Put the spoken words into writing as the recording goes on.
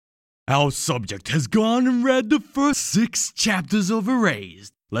Our subject has gone and read the first 6 chapters of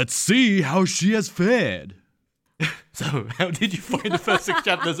Erased. Let's see how she has fared. So, how did you find the first 6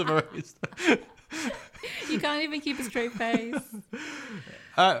 chapters of Erased? You can't even keep a straight face.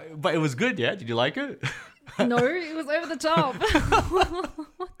 But it was good, yeah? Did you like it? No, it was over the top.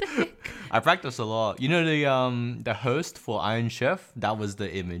 What the heck? I practiced a lot. You know the host for Iron Chef? That was the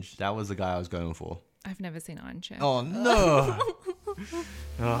image. That was the guy I was going for. I've never seen Iron Chef. Oh, no.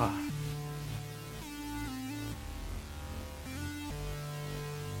 Ah.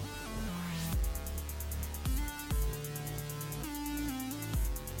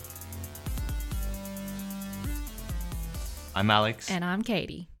 I'm Alex. And I'm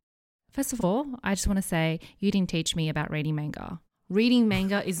Katie. First of all, I just want to say you didn't teach me about reading manga. Reading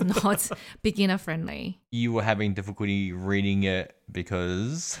manga is not beginner friendly. You were having difficulty reading it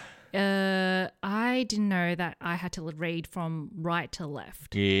because... I didn't know that I had to read from right to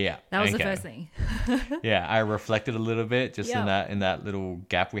left. Yeah. That was okay. the first thing. Yeah, I reflected a little bit just Yeah. in that little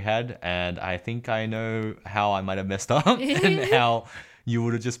gap we had, and I think I know how I might have messed up and how you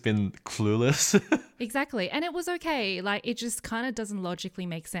would have just been clueless. Exactly. And it was okay. Like, it just kind of doesn't logically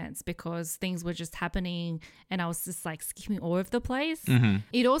make sense because things were just happening and I was just like skipping all over the place. Mm-hmm.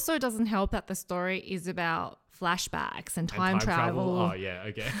 It also doesn't help that the story is about flashbacks and time travel. Oh, yeah,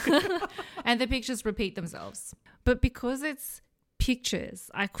 okay. And the pictures repeat themselves. But because it's pictures,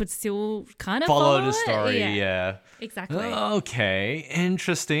 I could still kind of Follow the it. story, yeah. Exactly. Okay,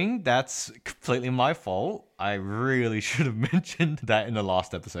 interesting. That's completely my fault. I really should have mentioned that in the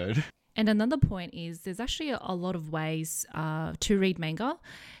last episode. And another point is there's actually a lot of ways to read manga.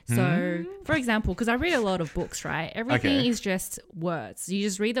 So, for example, because I read a lot of books, right? Everything Okay. is just words. You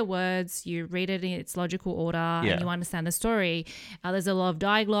just read the words, you read it in its logical order, Yeah. and you understand the story. There's a lot of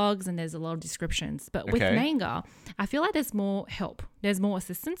dialogues and there's a lot of descriptions. But with Okay. manga, I feel like there's more help. There's more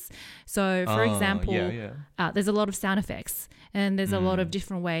assistance. So, for example, there's a lot of sound effects and there's a lot of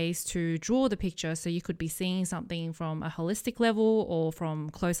different ways to draw the picture. So you could be seeing something from a holistic level or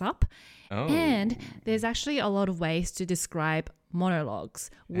from close up. Oh. And there's actually a lot of ways to describe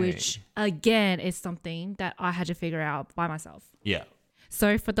monologues, which again is something that I had to figure out by myself. Yeah.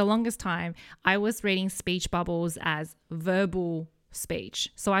 So for the longest time, I was reading speech bubbles as verbal speech.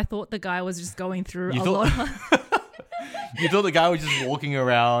 So I thought the guy was just going through You a thought- lot. You thought the guy was just walking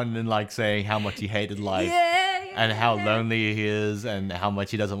around and like saying how much he hated life and how lonely he is and how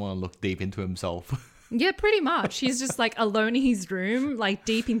much he doesn't want to look deep into himself. Yeah, pretty much. He's just like alone in his room, like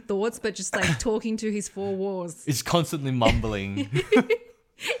deep in thoughts, but just like talking to his four walls. He's constantly mumbling.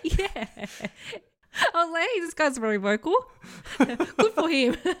 Yeah. I was like, hey, this guy's very vocal. Good for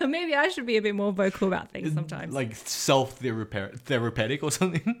him. Maybe I should be a bit more vocal about things sometimes. Like self-therapeutic or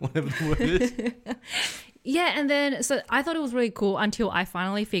something, whatever the word is. Yeah, and then so I thought it was really cool until I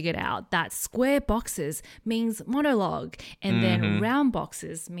finally figured out that square boxes means monologue and then round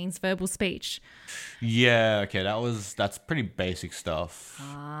boxes means verbal speech. Yeah, okay, that's pretty basic stuff.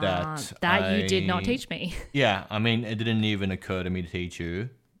 That you did not teach me. Yeah, I mean, it didn't even occur to me to teach you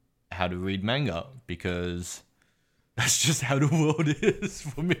how to read manga because that's just how the world is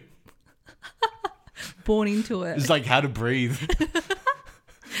for me. Born into it. It's like how to breathe.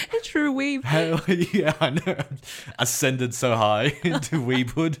 A true weave. Yeah, I know. Ascended so high into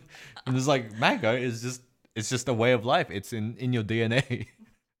weebhood. And it's like, manga is just a way of life. It's in your DNA.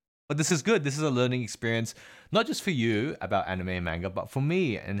 But this is good. This is a learning experience, not just for you about anime and manga, but for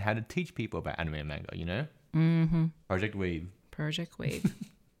me and how to teach people about anime and manga, you know? Mm-hmm. Project Weave. Project Weave.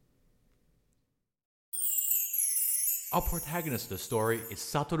 Our protagonist of the story is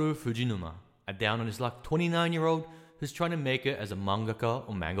Satoru Fujinuma, a down-on-his-luck 29-year-old who's trying to make it as a mangaka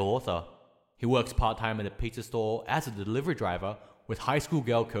or manga author. He works part-time at a pizza store as a delivery driver with high school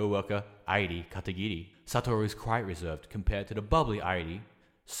girl co-worker Airi Katagiri. Satoru is quite reserved compared to the bubbly Airi,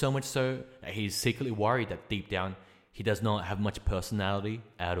 so much so that he's secretly worried that deep down he does not have much personality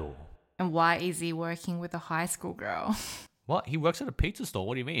at all. And why is he working with a high school girl? What? He works at a pizza store?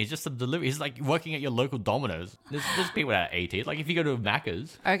 What do you mean? He's just a delivery. He's like working at your local Domino's. There's people at 80. Like if you go to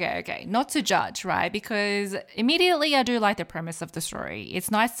Macca's. Okay. Not to judge, right? Because immediately I do like the premise of the story.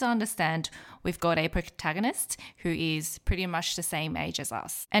 It's nice to understand we've got a protagonist who is pretty much the same age as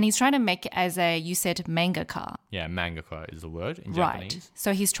us. And he's trying to make it as you said, mangaka. Yeah, mangaka is the word in Right. Japanese.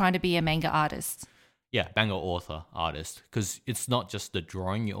 So he's trying to be a manga artist. Yeah, manga author, artist. Because it's not just the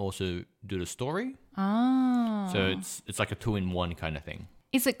drawing, you also do the story. Ah. So it's like a 2-in-1 kind of thing.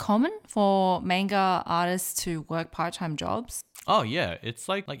 Is it common for manga artists to work part-time jobs? Oh yeah, it's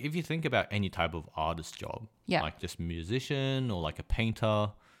like if you think about any type of artist job, Yeah. like just musician or like a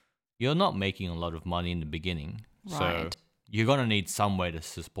painter, you're not making a lot of money in the beginning. So Right. you're going to need some way to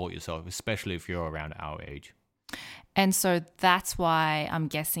support yourself, especially if you're around our age. And so that's why I'm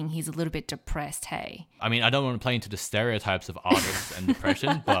guessing he's a little bit depressed, hey? I mean, I don't want to play into the stereotypes of artists and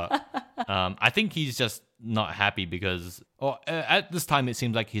depression, but I think he's just not happy because, or at this time, it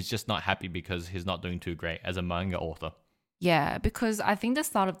seems like he's just not happy because he's not doing too great as a manga author. Yeah, because I think the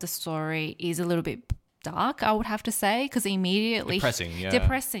start of the story is a little bit dark, I would have to say, because immediately...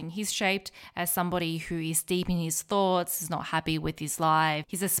 Depressing. He's shaped as somebody who is deep in his thoughts, is not happy with his life.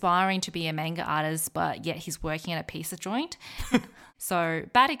 He's aspiring to be a manga artist, but yet he's working at a pizza joint. So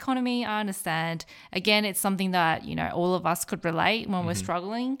bad economy, I understand. Again, it's something that, all of us could relate when we're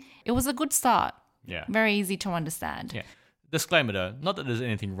struggling. It was a good start. Yeah. Very easy to understand. Yeah. Disclaimer though, not that there's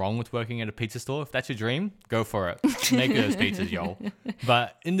anything wrong with working at a pizza store. If that's your dream, go for it. Make those pizzas, yo.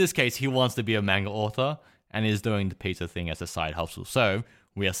 But in this case, he wants to be a manga author and is doing the pizza thing as a side hustle. So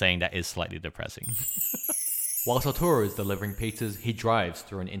we are saying that is slightly depressing. While Satoru is delivering pizzas, he drives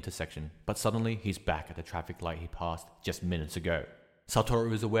through an intersection, but suddenly he's back at the traffic light he passed just minutes ago.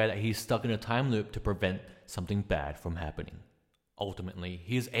 Satoru is aware that he's stuck in a time loop to prevent something bad from happening. Ultimately,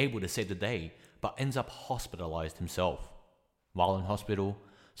 he is able to save the day, but ends up hospitalized himself. While in hospital,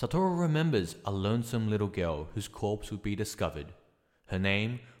 Satoru remembers a lonesome little girl whose corpse would be discovered. Her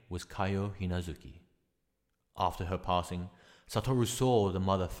name was Kayo Hinazuki. After her passing, Satoru saw the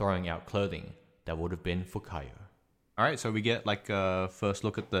mother throwing out clothing that would have been for Kayo. Alright, so we get like a first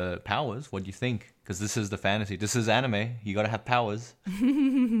look at the powers. What do you think? Because this is the fantasy. This is anime. You gotta have powers.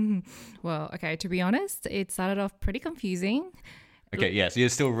 Well, okay, to be honest, it started off pretty confusing. Okay, yeah, so you're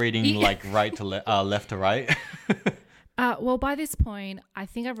still reading like right to left to right? Well, by this point, I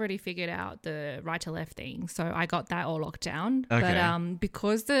think I've already figured out the right to left thing. So I got that all locked down. Okay. But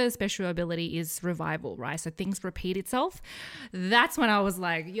because the special ability is revival, right? So things repeat itself. That's when I was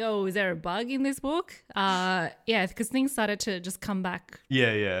like, yo, is there a bug in this book? Yeah, because things started to just come back.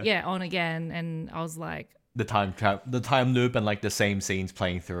 Yeah, on again. And I was like... The time loop and like the same scenes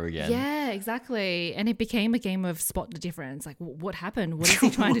playing through again. Yeah, exactly. And it became a game of spot the difference. Like, what happened? What is he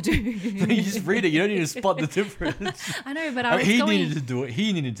trying to do? You just read it. You don't need to spot the difference. I know, but He needed to do it.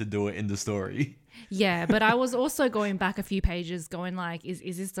 He needed to do it in the story. Yeah, but I was also going back a few pages going like, is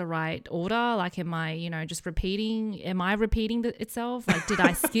this the right order? Like, am I, just repeating? Am I repeating itself? Like, did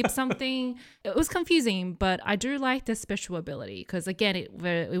I skip something? It was confusing, but I do like the special ability because, again,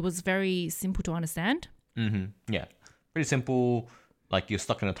 it was very simple to understand. Mm-hmm. Yeah, pretty simple. Like you're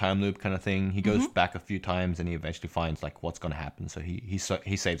stuck in a time loop kind of thing. He goes back a few times and he eventually finds like what's going to happen. So he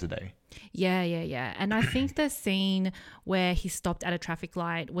saves the day. Yeah. And I think the scene where he stopped at a traffic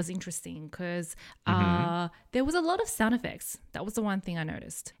light was interesting because there was a lot of sound effects. That was the one thing I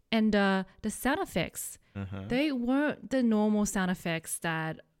noticed. And the sound effects, they weren't the normal sound effects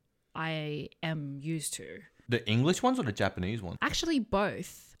that I am used to. The English ones or the Japanese ones? Actually,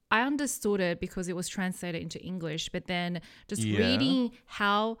 both. I understood it because it was translated into English, but then just reading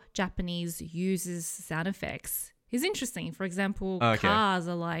how Japanese uses sound effects is interesting. For example, cars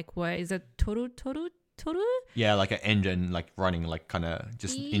are like, what is it? Toru, toru, toru? Yeah, like an engine like running like kind of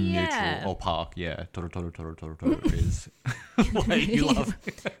just in neutral or park. Yeah, toru, toru, toru, toru, toru is what you love.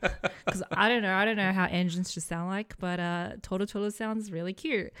 Because I don't know how engines should sound like, but toru, toru sounds really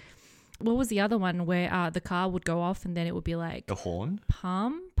cute. What was the other one where the car would go off and then it would be like... The horn?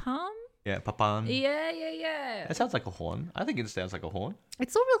 Palm? Yeah, papan. Yeah. It sounds like a horn. I think it sounds like a horn.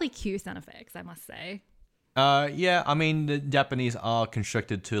 It's all really cute sound effects, I must say. Yeah, I mean, the Japanese are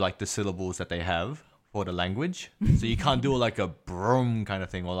constricted to like the syllables that they have for the language. So you can't do like a broom kind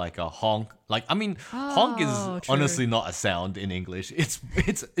of thing or like a honk. Like, I mean, honk is honestly not a sound in English.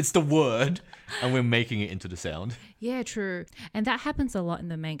 It's the word and we're making it into the sound. Yeah, true. And that happens a lot in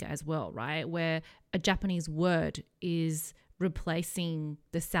the manga as well, right? Where a Japanese word is replacing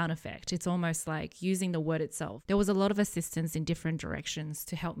the sound effect. It's almost like using the word itself. There was a lot of assistance in different directions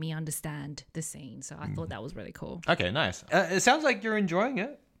to help me understand the scene. So I thought that was really cool. Okay, nice. It sounds like you're enjoying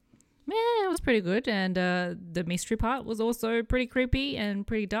it. Yeah, it was pretty good. And the mystery part was also pretty creepy and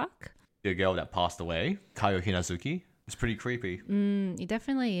pretty dark. The girl that passed away, Kayo Hinazuki, is pretty creepy. It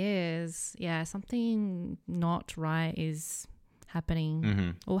definitely is. Yeah, something not right is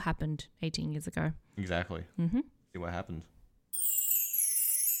happening or happened 18 years ago. Exactly. See what happens.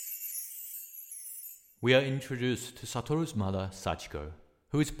 We are introduced to Satoru's mother, Sachiko,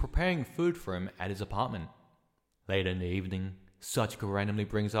 who is preparing food for him at his apartment. Later in the evening, Sachiko randomly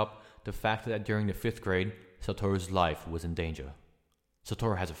brings up the fact that during the 5th grade, Satoru's life was in danger.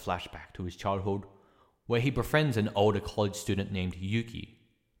 Satoru has a flashback to his childhood, where he befriends an older college student named Yuki.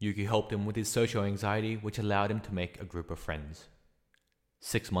 Yuki helped him with his social anxiety, which allowed him to make a group of friends.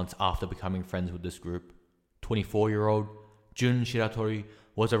 6 months after becoming friends with this group, 24-year-old Jun Shiratori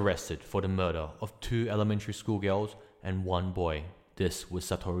was arrested for the murder of 2 elementary school girls and 1 boy. This was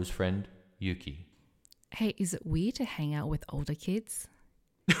Satoru's friend, Yuki. Hey, is it weird to hang out with older kids?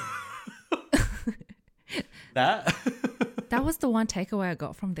 That? That was the one takeaway I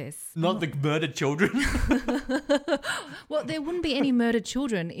got from this. Not the murdered children. Well, there wouldn't be any murdered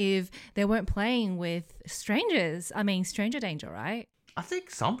children if they weren't playing with strangers. I mean, stranger danger, right? I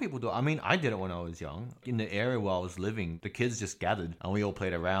think some people do. I mean, I did it when I was young. In the area where I was living, the kids just gathered and we all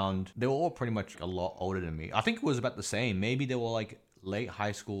played around. They were all pretty much a lot older than me. I think it was about the same. Maybe they were like late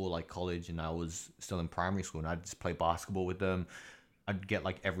high school, like college, and I was still in primary school and I'd just play basketball with them. I'd get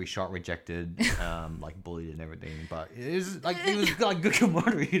like every shot rejected, like bullied and everything. But it was like good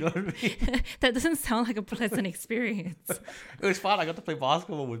camaraderie, you know what I mean? That doesn't sound like a pleasant experience. It was fun. I got to play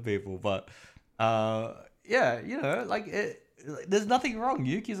basketball with people, but yeah, you know, there's nothing wrong.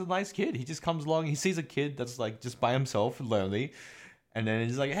 Yuki's a nice kid. He just comes along. He sees a kid that's like just by himself, lonely, and then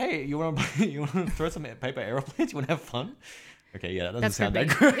he's like, "Hey, you want to throw some paper airplanes? You want to have fun?" Okay, yeah, that doesn't sound that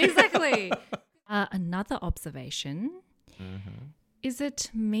great. Exactly. Another observation. Mm-hmm. Is it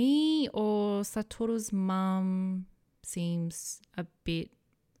me or Satoru's mum seems a bit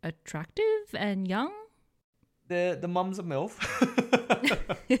attractive and young? The mum's a MILF.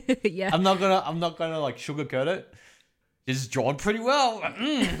 Yeah. I'm not gonna like sugarcoat it. She's drawn pretty well.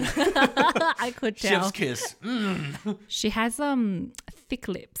 I could tell. Chef's kiss. She has thick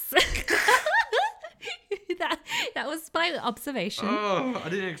lips. that was my observation. Oh, I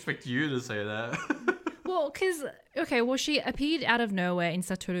didn't expect you to say that. Well, she appeared out of nowhere in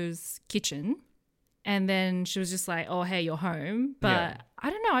Satoru's kitchen, and then she was just like, "Oh, hey, you're home." But Yeah. I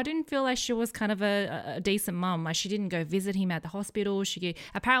don't know. I didn't feel like she was kind of a decent mum. Like, she didn't go visit him at the hospital. She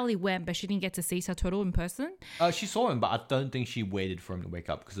apparently went, but she didn't get to see Satoru in person. She saw him, but I don't think she waited for him to wake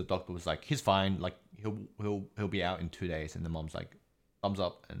up because the doctor was like, "He's fine. Like he'll be out in 2 days." And the mom's like, thumbs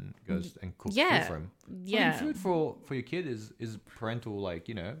up and goes and cooks food for him. Yeah. Cooking food for your kid is parental, like,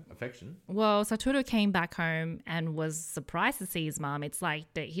 you know, affection. Well, Satoru came back home and was surprised to see his mum. It's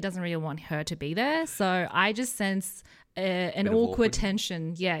like that he doesn't really want her to be there. So I just sense an awkward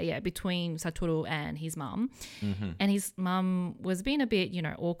tension, between Satoru and his mum. Mm-hmm. And his mum was being a bit,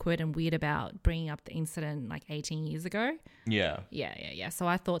 awkward and weird about bringing up the incident like 18 years ago. Yeah. Yeah. So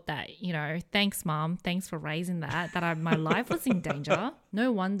I thought that, thanks, mum. Thanks for raising that my life was in danger.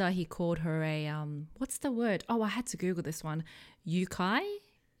 No wonder he called her a, what's the word? Oh, I had to Google this one. Yokai?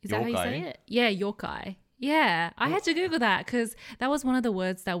 Is that how you say it? Yeah, yokai. Yeah, I had to Google that because that was one of the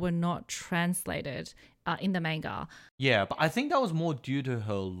words that were not translated in the manga. Yeah, but I think that was more due to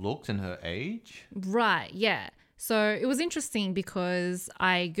her looks and her age. Right, yeah. So it was interesting because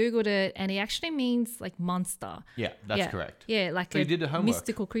I Googled it and it actually means like monster. Yeah, that's correct. Yeah, like so you did the homework.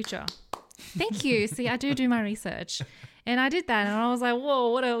 Mystical creature. Thank you. See, I do my research. And I did that and I was like, whoa,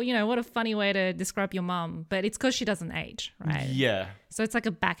 what a funny way to describe your mum. But it's because she doesn't age, right? Yeah. So it's like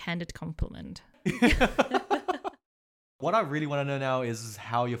a backhanded compliment. What I really want to know now is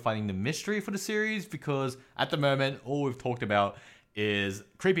how you're finding the mystery for the series, because at the moment, all we've talked about is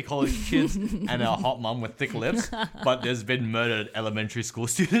creepy college kids and a hot mum with thick lips, but there's been murdered elementary school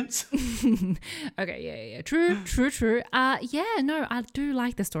students. Okay, yeah. True. No, I do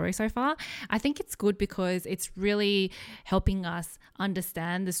like the story so far. I think it's good because it's really helping us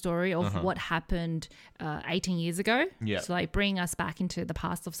understand the story of what happened 18 years ago. Yeah. So like bring us back into the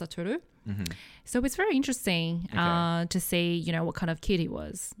past of Satoru. Mm-hmm. So it's very interesting to see, what kind of kid he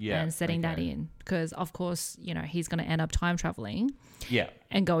was and setting that in. Because, of course, he's going to end up time traveling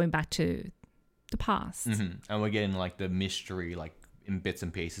and going back to the past. Mm-hmm. And we're getting like the mystery like in bits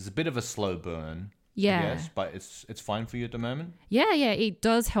and pieces. A bit of a slow burn. Yeah. Yes, but it's fine for you at the moment? Yeah. It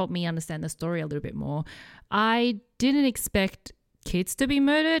does help me understand the story a little bit more. I didn't expect kids to be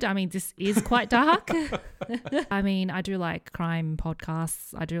murdered. I mean, this is quite dark. I mean, I do like crime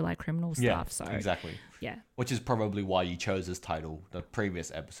podcasts. I do like criminal stuff. So exactly. Yeah. Which is probably why you chose this title, the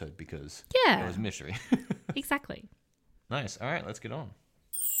previous episode, because it was mystery. Exactly. Nice. All right, let's get on.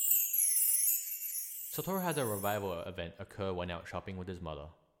 Satoru has a revival event occur when out shopping with his mother.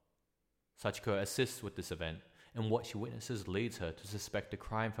 Sachiko assists with this event, and what she witnesses leads her to suspect the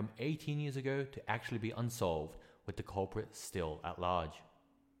crime from 18 years ago to actually be unsolved, with the culprit still at large.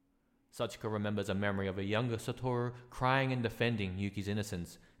 Sachiko remembers a memory of a younger Satoru crying and defending Yuki's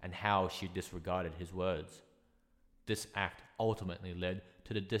innocence and how she disregarded his words. This act ultimately led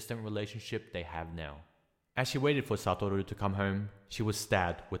to the distant relationship they have now. As she waited for Satoru to come home, she was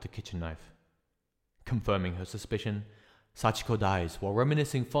stabbed with a kitchen knife. Confirming her suspicion, Sachiko dies while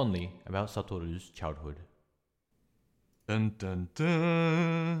reminiscing fondly about Satoru's childhood. Dun dun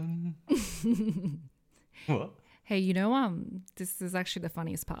dun. What? hey, this is actually the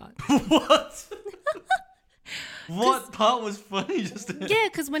funniest part. What? What part was funny? Yeah,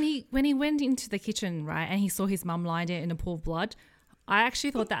 because when he went into the kitchen, right, and he saw his mum lying there in a pool of blood, I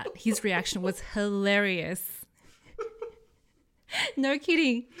actually thought that his reaction was hilarious. No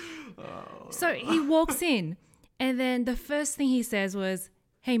kidding. Oh. So he walks in, and then the first thing he says was,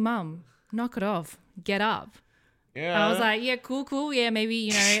 hey, mum, knock it off. Get up. Yeah. And I was like, yeah, cool. Yeah,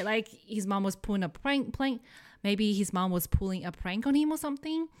 maybe, like his mum was pulling a prank. Maybe his mum was pulling a prank on him or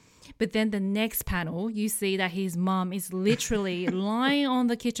something. But then the next panel, you see that his mum is literally lying on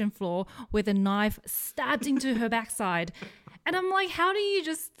the kitchen floor with a knife stabbed into her backside. And I'm like, how do you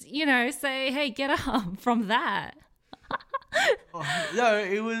just, say, hey, get up from that? No,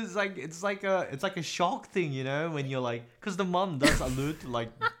 it was like, it's like a shock thing, when you're like, because the mum does allude to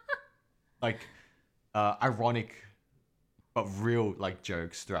like ironic but real like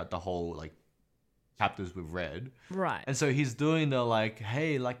jokes throughout the whole like chapters we've read. Right. And so he's doing the like,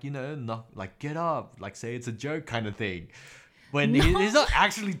 hey, like, not like get up, like say it's a joke kind of thing. When he's not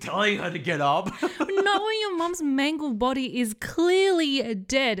actually telling her to get up. Not when your mum's mangled body is clearly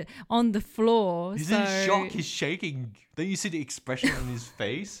dead on the floor. He's in shock. He's shaking. Don't you see the expression on his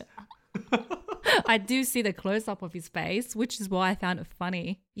face? I do see the close-up of his face, which is why I found it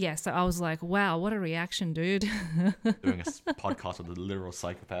funny. Yeah, so I was like, wow, what a reaction, dude. Doing a podcast with a literal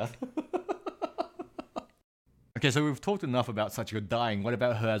psychopath. Okay, so we've talked enough about Sachiko dying. What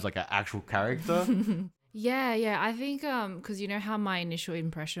about her as like an actual character? Yeah. I think because you know how my initial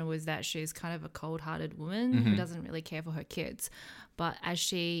impression was that she's kind of a cold-hearted woman who doesn't really care for her kids. But as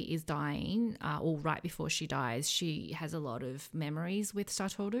she is dying, or right before she dies, she has a lot of memories with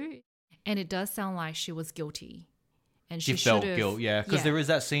Satoru. And it does sound like she was guilty. And she felt guilt, yeah. Because there is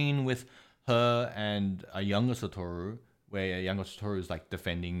that scene with her and a younger Satoru where a younger Satoru is like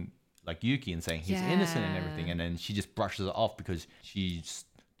defending like Yuki and saying he's innocent and everything. And then she just brushes it off because she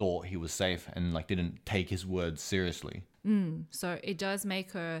thought he was safe and like didn't take his words seriously. So it does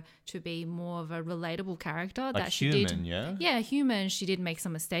make her to be more of a relatable character. Like that human, she did, yeah? Yeah, human. She did make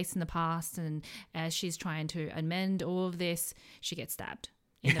some mistakes in the past, and as she's trying to amend all of this, she gets stabbed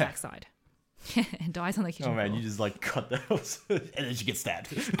in the backside and dies on the kitchen floor. Oh man, you just like cut the house and then she gets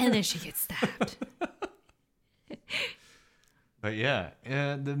stabbed. And then she gets stabbed. But yeah,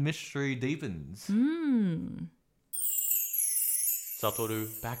 the mystery deepens. Satoru,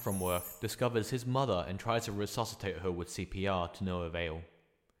 back from work, discovers his mother and tries to resuscitate her with CPR to no avail.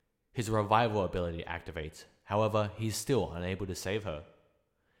 His revival ability activates, however, he's still unable to save her.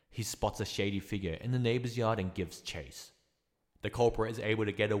 He spots a shady figure in the neighbor's yard and gives chase. The culprit is able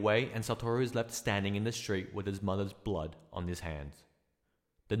to get away and Satoru is left standing in the street with his mother's blood on his hands.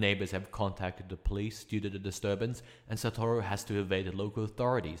 The neighbors have contacted the police due to the disturbance and Satoru has to evade the local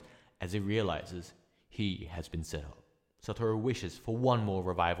authorities as he realizes he has been set up. Satoru wishes for one more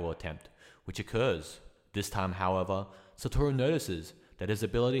revival attempt, which occurs. This time, however, Satoru notices that his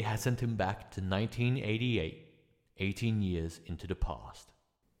ability has sent him back to 1988, 18 years into the past.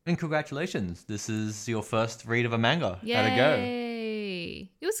 And congratulations, this is your first read of a manga. Yay. How'd it go?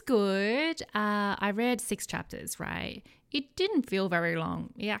 It was good. I read 6 chapters, right? It didn't feel very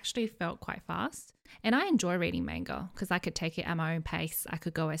long. It actually felt quite fast. And I enjoy reading manga because I could take it at my own pace. I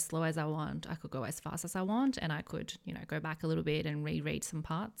could go as slow as I want. I could go as fast as I want. And I could, go back a little bit and reread some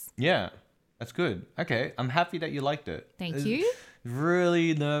parts. Yeah, that's good. Okay, I'm happy that you liked it. Thank you.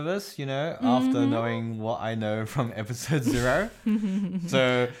 Really nervous, after knowing what I know from episode 0.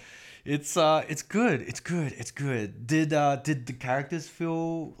 So it's good. It's good. Did the characters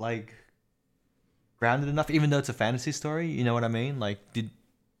feel like grounded enough, even though it's a fantasy story? You know what I mean? Like, did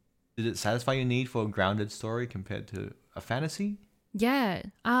it satisfy your need for a grounded story compared to a fantasy? Yeah.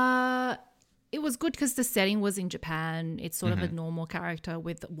 It was good because the setting was in Japan. It's sort of a normal character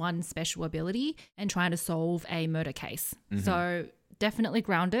with one special ability and trying to solve a murder case. So definitely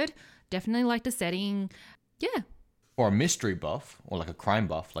grounded. Definitely like the setting. Yeah. For a mystery buff or like a crime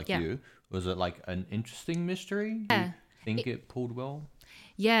buff like you, was it like an interesting mystery? Yeah. You think it pulled well?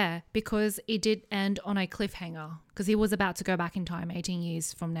 Yeah, because it did end on a cliffhanger because he was about to go back in time 18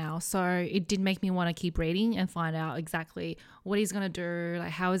 years from now. So it did make me want to keep reading and find out exactly what he's going to do,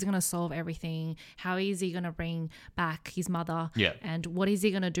 like how is he going to solve everything, how is he going to bring back his mother, and what is he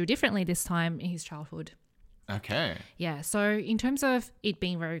going to do differently this time in his childhood. Okay. Yeah, so in terms of it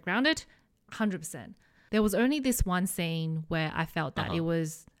being very grounded, 100%. There was only this one scene where I felt that it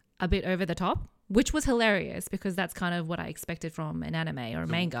was a bit over the top, which was hilarious because that's kind of what I expected from an anime or a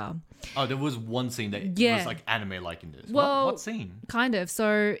manga. Oh, there was one scene that was like anime-like in this. Well, what scene? Kind of.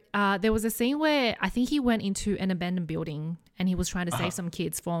 So there was a scene where I think he went into an abandoned building and he was trying to save some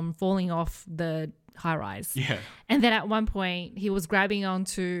kids from falling off the high rise. Yeah. And then at one point, he was grabbing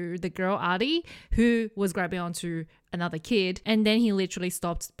onto the girl, Artie, who was grabbing onto another kid. And then he literally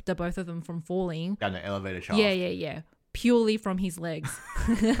stopped the both of them from falling. Down the elevator shaft. Yeah. Purely from his legs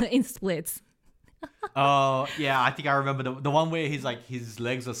in splits. Oh, yeah, I think I remember the one where he's like, his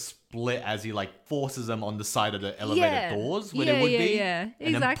legs are split as he like forces them on the side of the elevator doors where they would be. Yeah,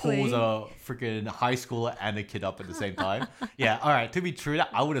 and exactly. then pulls a freaking high schooler and a kid up at the same time. Yeah, all right, to be true, that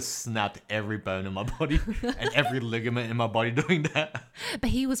I would have snapped every bone in my body and every ligament in my body doing that.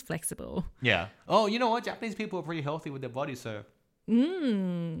 But he was flexible. Yeah. Oh, you know what? Japanese people are pretty healthy with their bodies, so.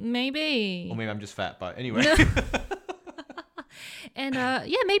 Maybe. Or maybe I'm just fat, but anyway. And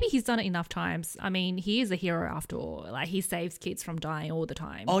maybe he's done it enough times. I mean, he is a hero after all. Like, he saves kids from dying all the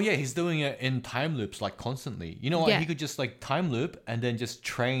time. Oh yeah, he's doing it in time loops like constantly. You know what? Yeah. He could just like time loop and then just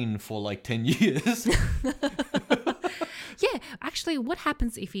train for like 10 years. Yeah, actually, what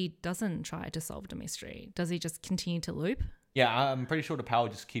happens if he doesn't try to solve the mystery? Does he just continue to loop? Yeah, I'm pretty sure the power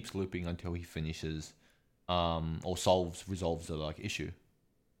just keeps looping until he finishes or resolves the like issue.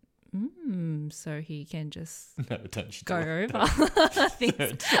 So he can just No, don't you go do it. over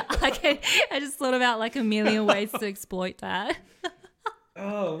things. I just thought about like a million ways to exploit that.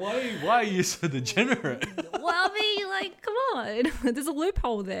 Oh, why are you so degenerate? Well, I mean, like, come on. There's a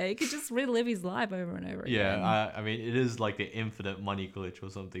loophole there. He could just relive his life over and over again. Yeah, I mean, it is like the infinite money glitch or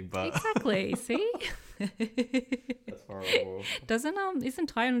something, but Exactly. See? that's horrible. Isn't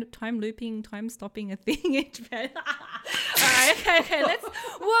time looping, time stopping a thing in Japan? All right, okay.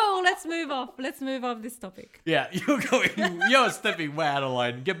 Let's move off. Let's move off this topic. Yeah, you're stepping way out of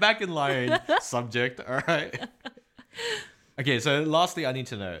line. Get back in line, subject. All right. Okay, so lastly, I need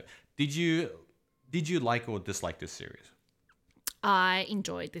to know: did you like or dislike this series? I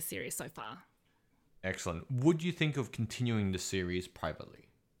enjoyed this series so far. Excellent. Would you think of continuing the series privately?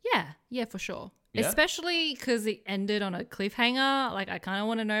 Yeah, for sure. Yeah? Especially because it ended on a cliffhanger. Like, I kind of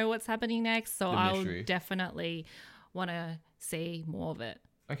want to know what's happening next, so The I'll mystery. definitely want to see more of it.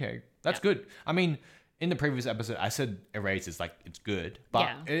 Okay, that's good. I mean, in the previous episode, I said Erased is like, it's good, but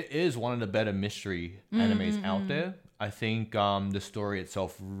Yeah. it is one of the better mystery animes out there. I think the story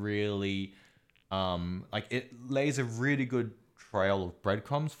itself really, like, it lays a really good trail of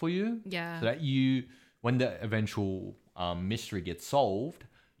breadcrumbs for you. Yeah. So that when the eventual mystery gets solved,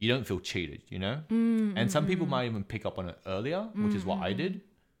 you don't feel cheated, you know? And some people might even pick up on it earlier, which is what I did,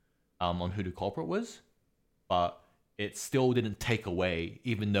 on who the culprit was. But it still didn't take away,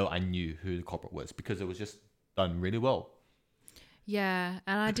 even though I knew who the culprit was, because it was just done really well. Yeah,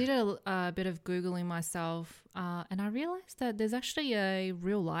 and I did a bit of Googling myself, and I realized that there's actually a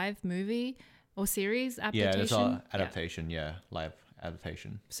real live movie or series adaptation. Yeah, there's an adaptation, live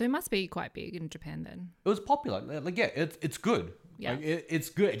adaptation. So it must be quite big in Japan then. It was popular. Like, yeah, it's good. Yeah. Like, it's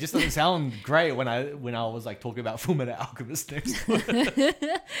good. It just doesn't sound great when I was like talking about Fullmetal Alchemist next.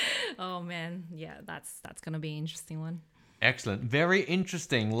 Oh man, yeah, that's gonna be an interesting one. Excellent. Very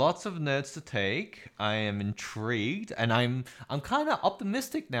interesting. Lots of notes to take. I am intrigued and I'm kind of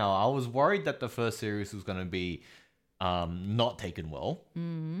optimistic now. I was worried that the first series was going to be not taken well.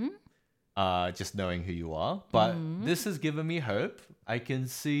 Just knowing who you are. But this has given me hope. I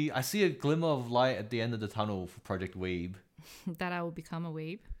see a glimmer of light at the end of the tunnel for Project Weeb. That I will become a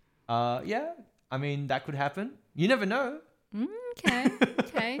weeb. Yeah. I mean, that could happen. You never know.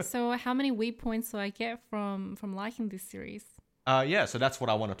 Okay. So how many weeb points do I get from liking this series? Yeah, so that's what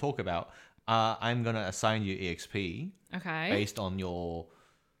I want to talk about. I'm going to assign you EXP Okay. based on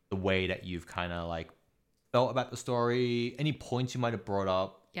the way that you've kind of like felt about the story, any points you might have brought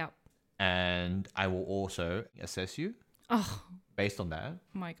up, Yep. and I will also assess you Oh based on that.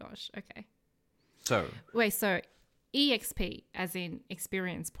 my gosh. Okay. So, Wait, so EXP as in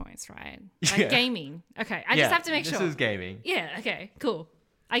experience points, right? Like Yeah. gaming. Okay. I just have to make sure. This is gaming. Yeah, okay, cool.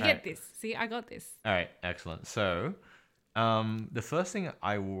 I get Alright. this. See, I got this. All right, excellent. So, the first thing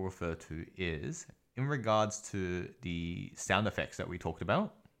I will refer to is in regards to the sound effects that we talked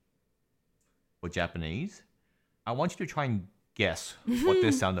about for Japanese. I want you to try and guess what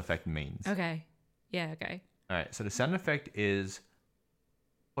this sound effect means. Okay. Yeah, okay. All right, so the sound effect is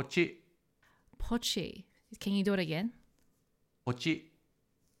pochi, Pochi. Can you do it again? pochi.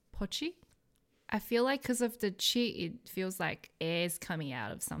 Pochi? I feel like because of the chi, it feels like air's coming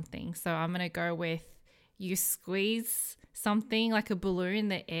out of something. So I'm going to go with you squeeze something like a balloon,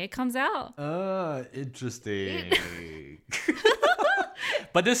 the air comes out. Interesting.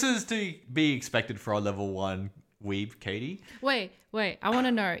 But this is to be expected for our level 1 weeb, Katie. Wait. I want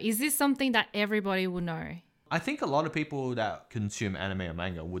to know. Is this something that everybody will know? I think a lot of people that consume anime or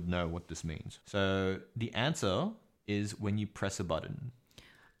manga would know what this means. So the answer is when you press a button.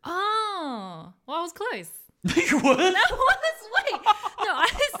 Oh, well, I was close. You what? Wait. No, I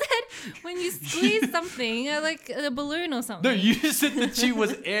said when you squeeze something, like a balloon or something. No, you said that she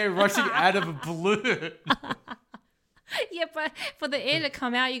was air rushing out of a balloon. Yeah, but for the air to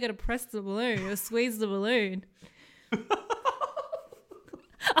come out, you got to press the balloon or squeeze the balloon. I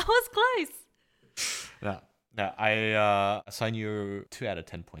was close. No, I assign you 2 out of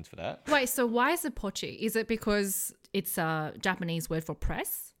 10 points for that. Wait, so why is it pochi? Is it because it's a Japanese word for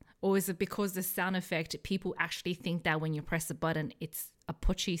press? Or is it because the sound effect, people actually think that when you press a button, it's a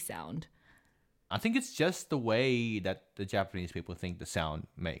pochi sound? I think it's just the way that the Japanese people think the sound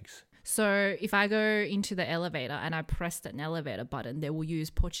makes. So if I go into the elevator and I press an elevator button, they will use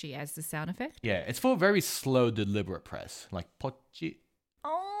pochi as the sound effect? Yeah, it's for a very slow, deliberate press. Like pochi.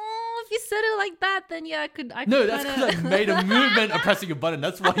 Oh, if you said it like that, then yeah, I could No, that's because I made a movement of pressing a button.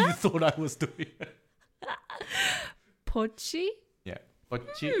 That's why you thought I was doing it. Pochi? Yeah,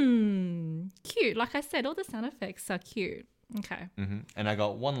 pochi. Cute. Like I said, all the sound effects are cute. Okay. And I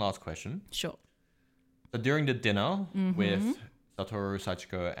got one last question. Sure. So during the dinner with Satoru,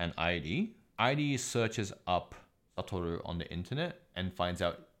 Sachiko, and Airi searches up Satoru on the internet and finds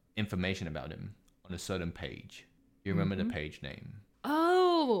out information about him on a certain page. Do you remember the page name?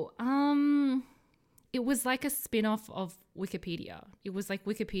 Oh, it was like a spin-off of Wikipedia. It was like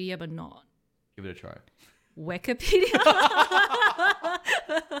Wikipedia, but not. Give it a try. Wikipedia?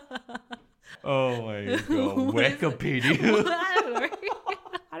 Oh my god, Wikipedia. I don't know.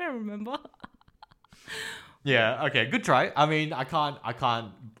 I don't remember. Yeah, okay, good try. I mean, I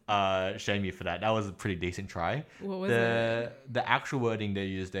can't shame you for that. That was a pretty decent try. What was it? The actual wording they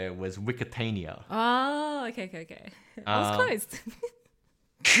used there was Wikitania. Oh, okay. I was close.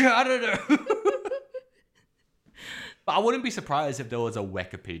 I don't know. But I wouldn't be surprised if there was a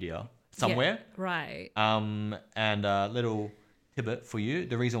Wikipedia somewhere. Yeah, right. And a little tidbit for you.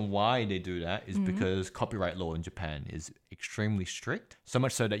 The reason why they do that is because copyright law in Japan is extremely strict. So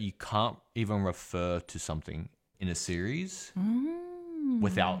much so that you can't even refer to something in a series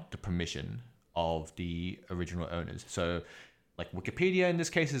without the permission of the original owners. So like Wikipedia in this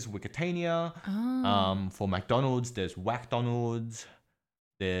case is Wikitania. For McDonald's, there's Whackdonald's.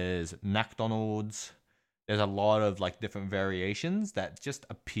 There's McDonald's. There's a lot of like different variations that just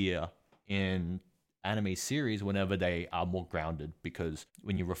appear in anime series whenever they are more grounded, because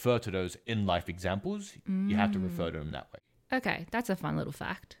when you refer to those in life examples, you have to refer to them that way. Okay, that's a fun little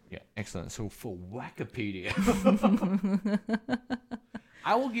fact. Yeah, excellent. So for Wikipedia,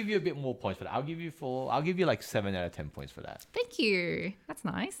 I will give you a bit more points for that. I'll give you like 7 out of 10 points for that. Thank you. That's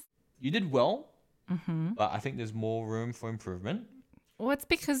nice. You did well, but I think there's more room for improvement. Well, it's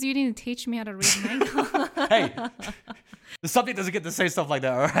because you didn't teach me how to read manga. Hey, the subject doesn't get to say stuff like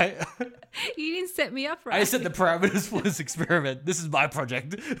that, all right? You didn't set me up right. I set the parameters for this experiment. This is my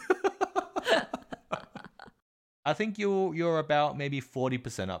project. I think you're about maybe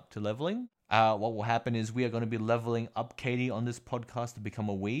 40% up to leveling. What will happen is we are going to be leveling up Katie on this podcast to become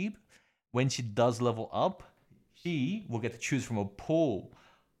a weeb. When she does level up, she will get to choose from a pool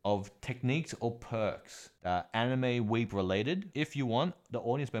of techniques or perks that are anime weeb related. If you want, the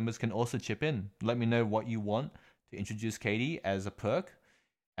audience members can also chip in. Let me know what you want to introduce Katie as a perk,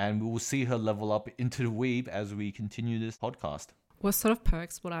 and we will see her level up into the weeb as we continue this podcast. What sort of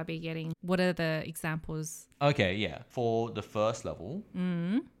perks would I be getting? What are the examples? Okay, yeah. For the first level,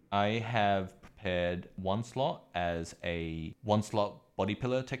 I have prepared one slot as a one slot body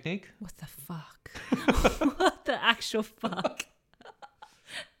pillar technique. What the fuck? What the actual fuck?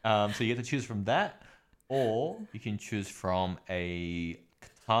 So you get to choose from that, or you can choose from a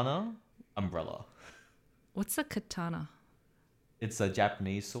katana umbrella. What's a katana? It's a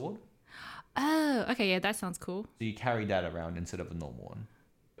Japanese sword. Oh, okay, yeah, that sounds cool. So you carry that around instead of a normal one.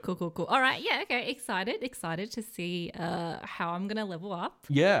 Cool. All right, yeah, okay, excited to see how I'm gonna level up.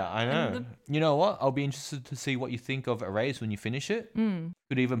 Yeah, I know. You know what? I'll be interested to see what you think of Erase when you finish it.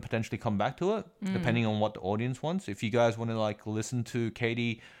 Could even potentially come back to it, depending on what the audience wants. If you guys want to like listen to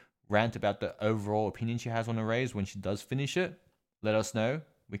Katie rant about the overall opinion she has on Erase when she does finish it, let us know.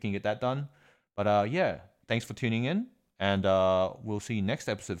 We can get that done. But yeah, thanks for tuning in. And we'll see you next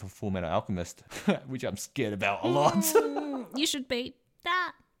episode for Full Metal Alchemist, which I'm scared about a lot. You should beat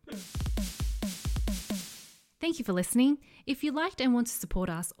that. Thank you for listening. If you liked and want to support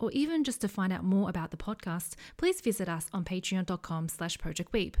us, or even just to find out more about the podcast, please visit us on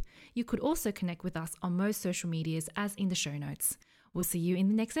patreon.com/projectweep. You could also connect with us on most social medias as in the show notes. We'll see you in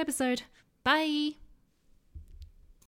the next episode. Bye.